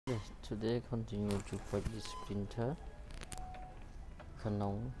Okay, today continue to fix this printer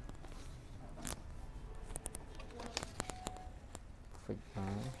Canon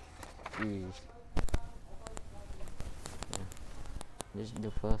pixma E. This is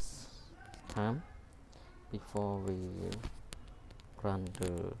the first time before we run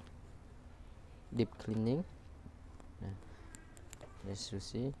the deep cleaning. As you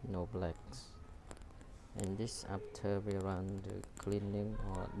see, no blacks. And this after we run the cleaning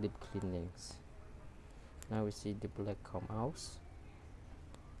or deep cleanings. Now we see the black come out,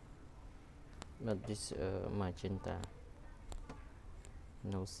 but this magenta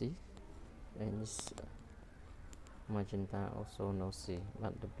no see, and this magenta also no see,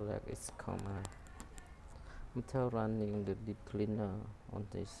 but the black is come out. After running the deep cleaner,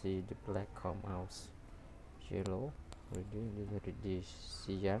 only see the black come out, yellow, ready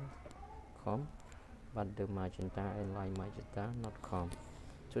cyan come, but the magenta and light magenta not come.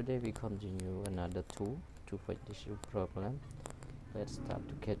 Today we continue another tool to fix this problem. Let's start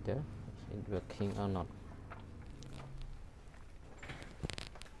together. Is it working or not?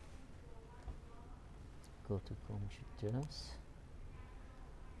 Go to computers,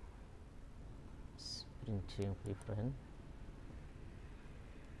 printing preference,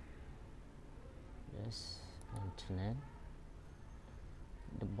 yes, internet,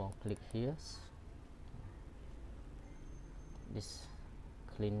 double click here, this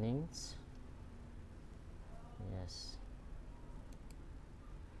cleanings, yes,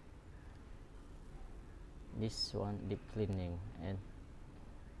 this one deep cleaning, and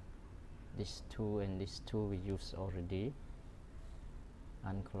this two and this two we use already.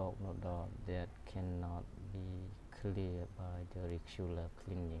 Unclogged nozzle that cannot be cleared by the regular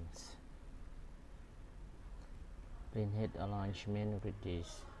cleanings. Print head alignment ready.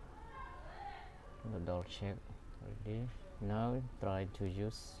 Nozzle check ready. Now try to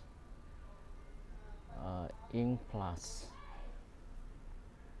use ink plus.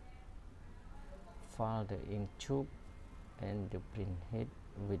 Fill the ink tube and the print head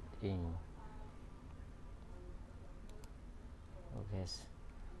with ink. Okay,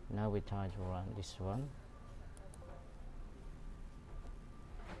 now we try to run this one.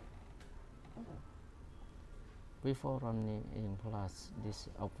 Before running ink plus, this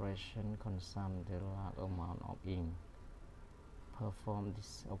operation consumes the large amount of ink. Perform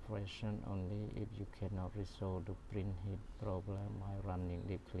this operation only if you cannot resolve the print head problem by running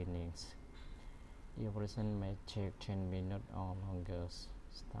deep cleanings. The operation may take 10 minutes or longer.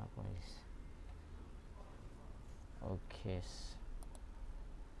 Start please. Okay.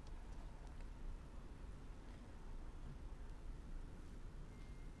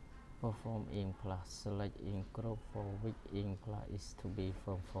 Perform ink plus. Select ink group for which ink plus is to be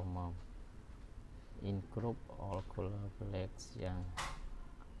performed. Ink group all color black, young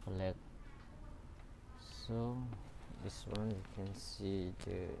black. So this one you can see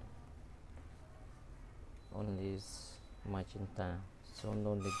the only is magenta, so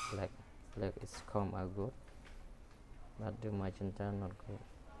no need black. Black is come out good, but the magenta not good.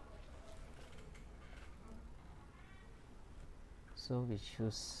 So we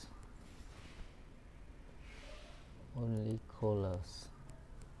choose only colors.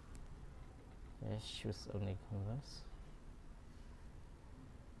 Yes, choose only colors,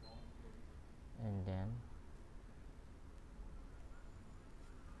 and then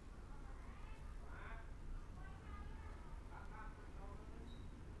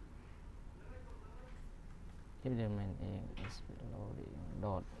if the main ink is below the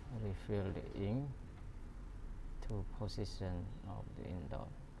dot, refill the ink to position of the ink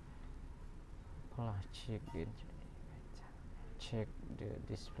dot. Plus check the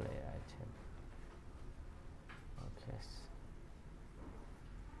display item. Okay.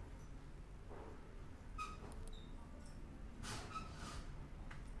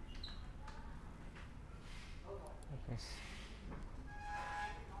 Okay.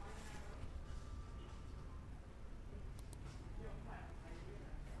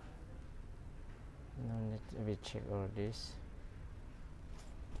 No need to we check all this.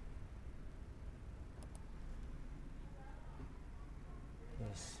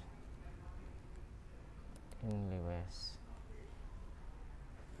 Yes. In reverse.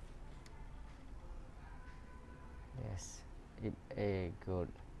 Yes. If A good,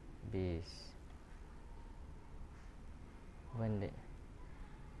 B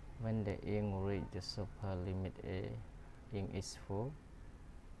when the ink reach the super limit A, ink is full.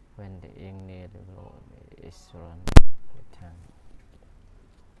 When the ink near the low is run, return.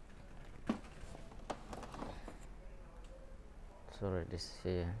 Sorry, this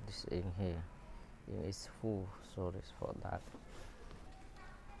here, this ink here, ink is full. Sorry for that.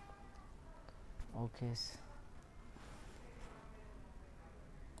 Okay.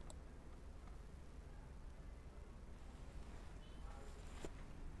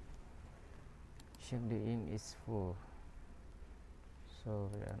 Check the ink is full, so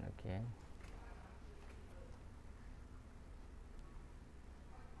run again.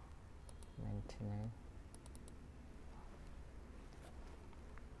 Maintenance.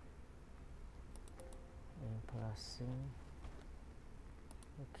 Impressing.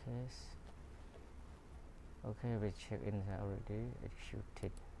 Okay, we check in already.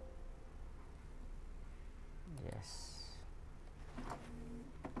 Executed. Yes.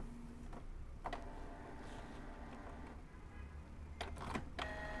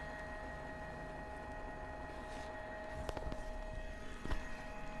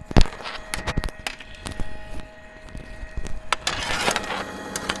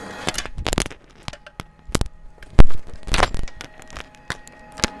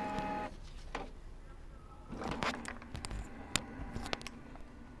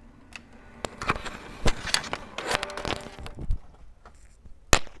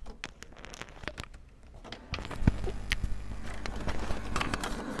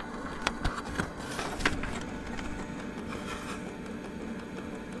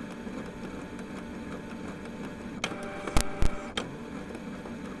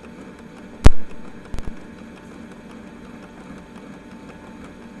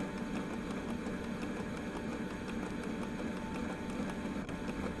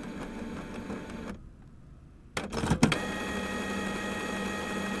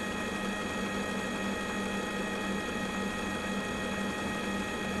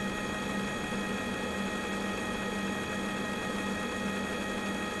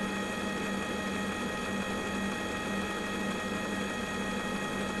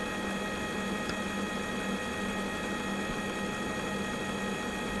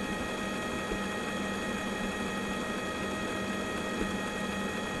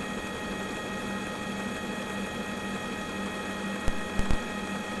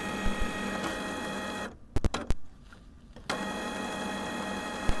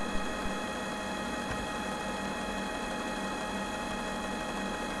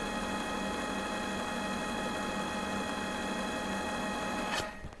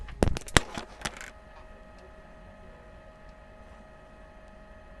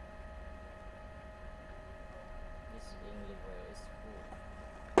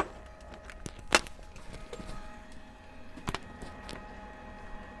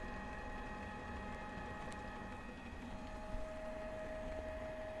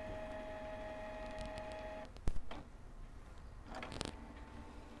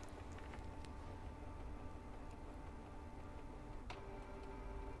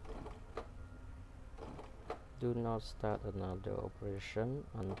 Do not start another operation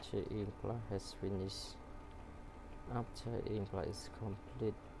until implant has finished. After implant is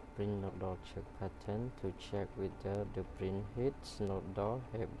complete, print nozzle check pattern to check whether the print head nozzle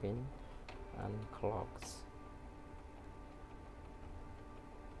have been unclogged.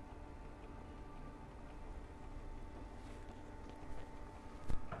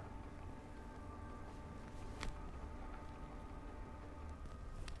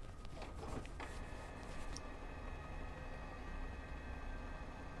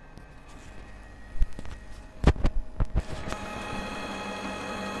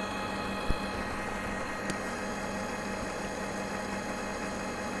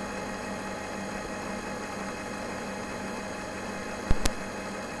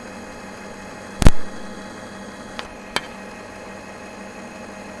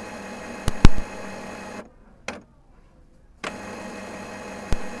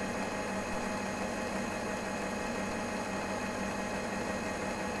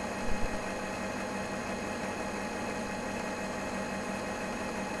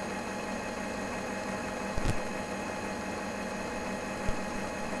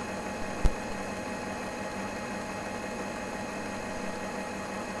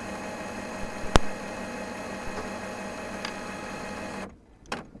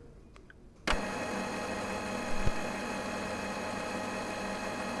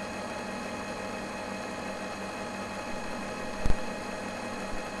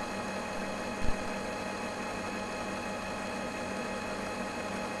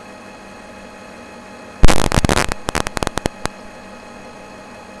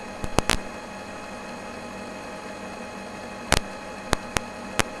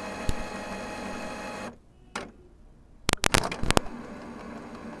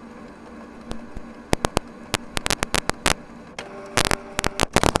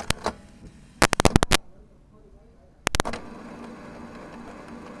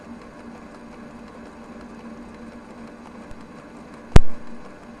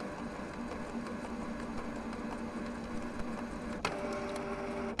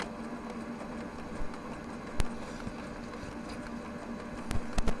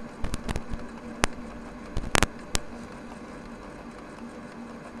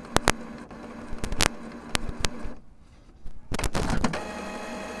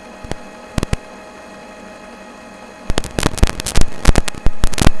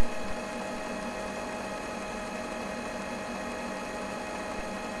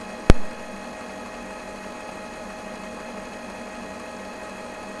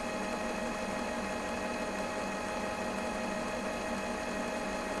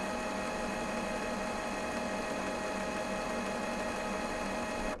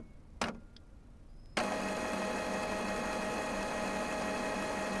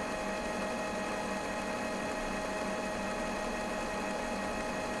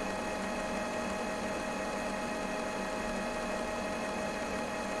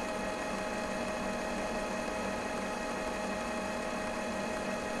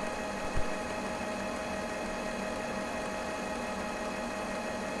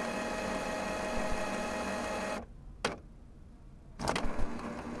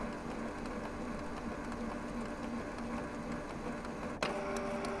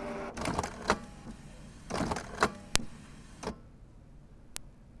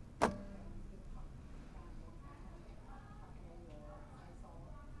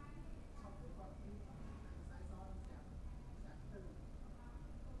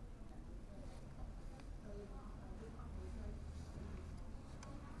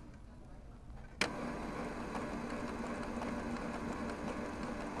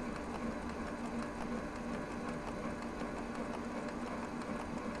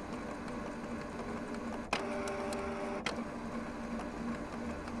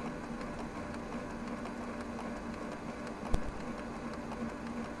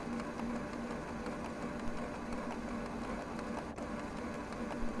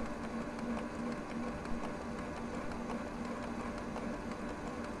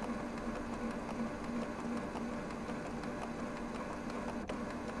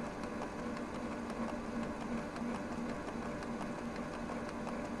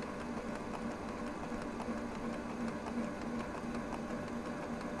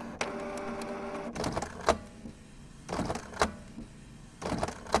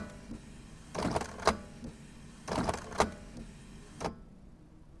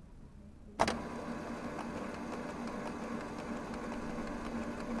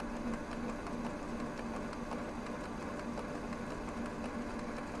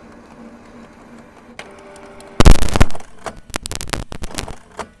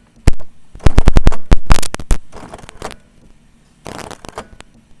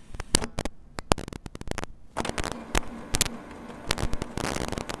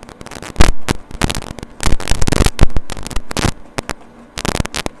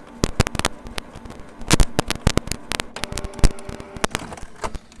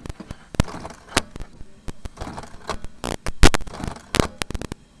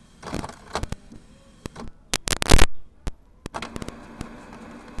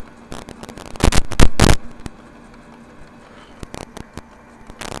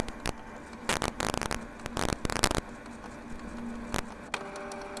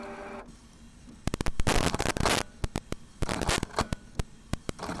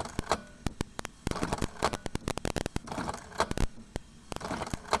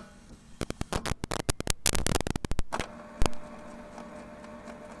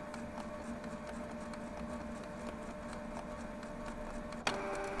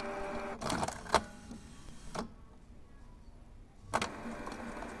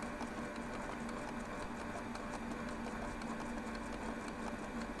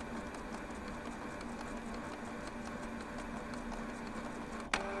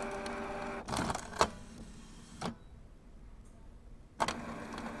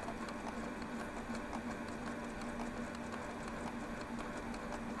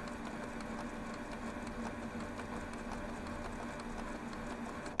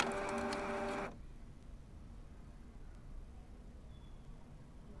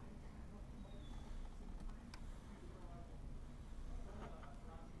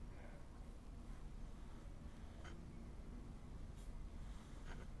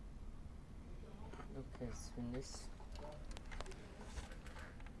 Okay, it's finished.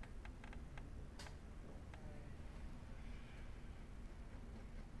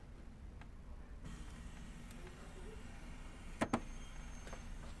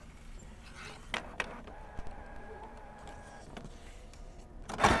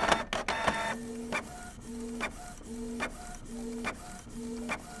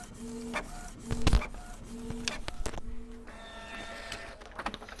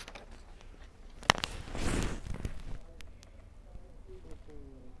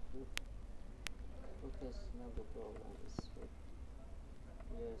 Okay, so now the problem is with,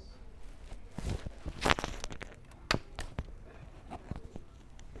 yes.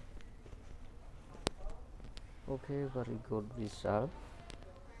 Okay, very good result.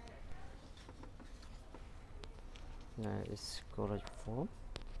 Now it's correct form.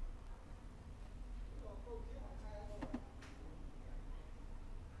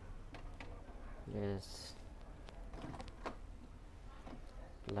 Yes.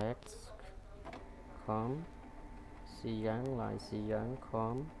 Let's come cyan like cyan,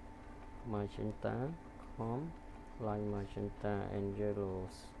 com magenta, com like magenta and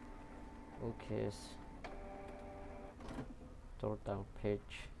yellows. Okay, total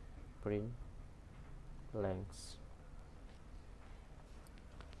page print length.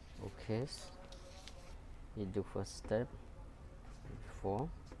 Okay, you do first step before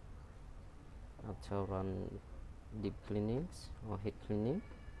after run deep cleanings or heat cleaning,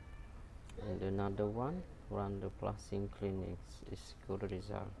 and another one run the plastic cleanings. Is good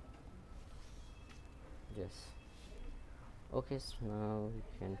result. Yes. Okay, so now you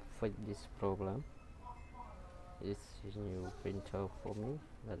can fix this problem. It's a new printer for me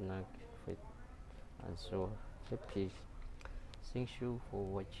that I fit. I'm so happy. Thank you for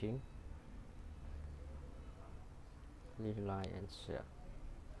watching. Please like and share.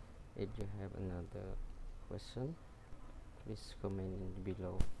 If you have another question, please comment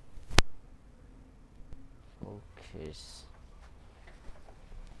below. Okay.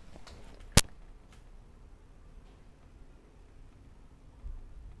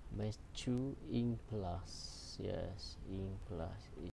 Base 2 in plus. Yes, in plus.